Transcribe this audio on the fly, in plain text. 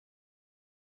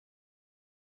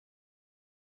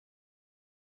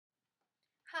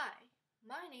Hi,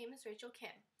 my name is Rachel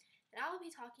Kim, and I will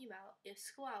be talking about if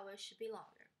school hours should be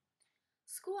longer.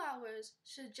 School hours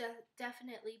should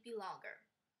definitely be longer.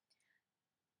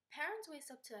 Parents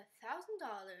waste up to $1,000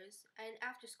 in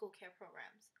after-school care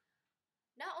programs.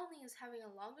 Not only is having a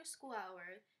longer school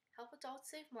hour help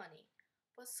adults save money,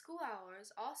 but school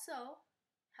hours also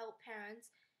help parents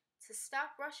to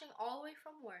stop rushing all the way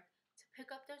from work to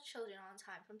pick up their children on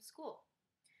time from school.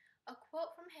 A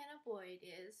quote from Hannah Boyd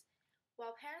is,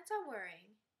 "While parents are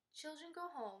worrying, children go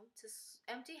home to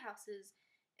empty houses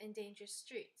and dangerous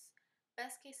streets.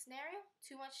 Best case scenario,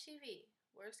 too much TV.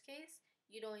 Worst case,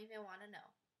 you don't even want to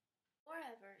know."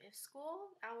 Moreover, if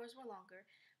school hours were longer,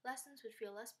 lessons would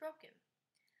feel less broken.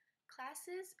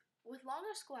 Classes with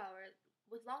longer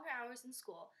hours in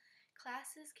school,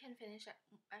 classes can finish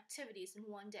activities in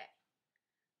one day.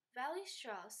 Valerie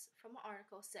Strauss from an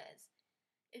article says,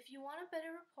 "If you want a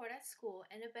better report at school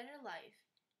and a better life,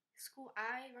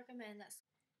 I recommend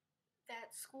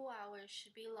that school hours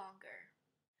should be longer."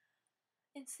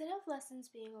 Instead of lessons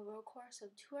being over a course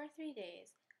of 2 or 3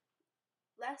 days,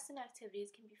 lesson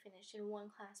activities can be finished in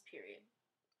one class period.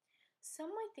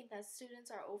 Some might think that students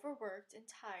are overworked and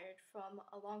tired from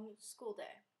a long school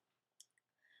day,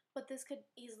 but this could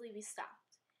easily be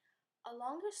stopped. A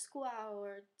longer school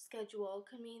hour schedule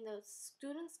could mean the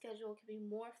student schedule could be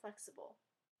more flexible.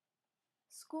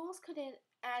 Schools could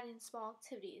add in small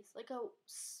activities, like a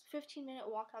 15-minute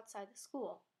walk outside the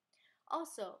school.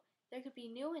 Also, there could be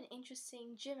new and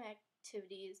interesting gym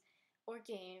activities or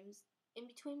games in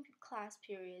between class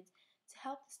periods to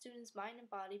help the student's mind and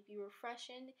body be refreshed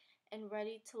and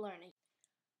ready to learn again.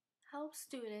 Help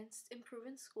students improve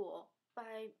in school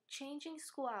by changing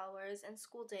school hours and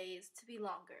school days to be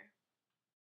longer.